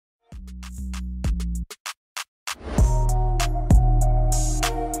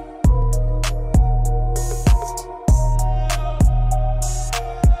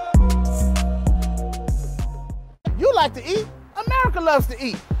like to eat, America loves to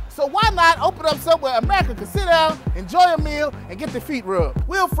eat. So why not open up somewhere America can sit down, enjoy a meal, and get their feet rubbed?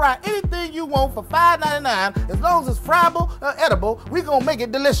 We'll fry anything you want for $5.99. As long as it's friable or edible, we're gonna make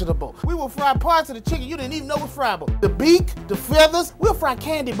it deliciousable. We will fry parts of the chicken you didn't even know was friable. The beak, the feathers, we'll fry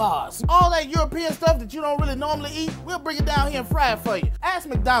candy bars. All that European stuff that you don't really normally eat, we'll bring it down here and fry it for you. Ask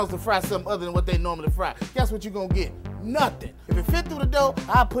McDonald's to fry something other than what they normally fry. Guess what you're gonna get? Nothing. If it fit through the dough,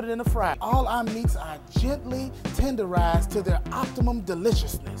 I'll put it in the fryer. All our meats are gently tenderized to their optimum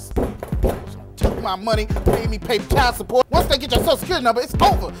deliciousness. Took my money, made me pay child support. Once they get your social security number, it's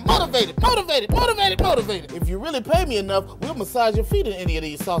over. Motivated, motivated, motivated, motivated. If you really pay me enough, we'll massage your feet in any of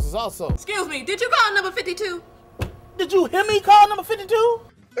these sauces also. Excuse me, did you call number 52? Did you hear me call number 52?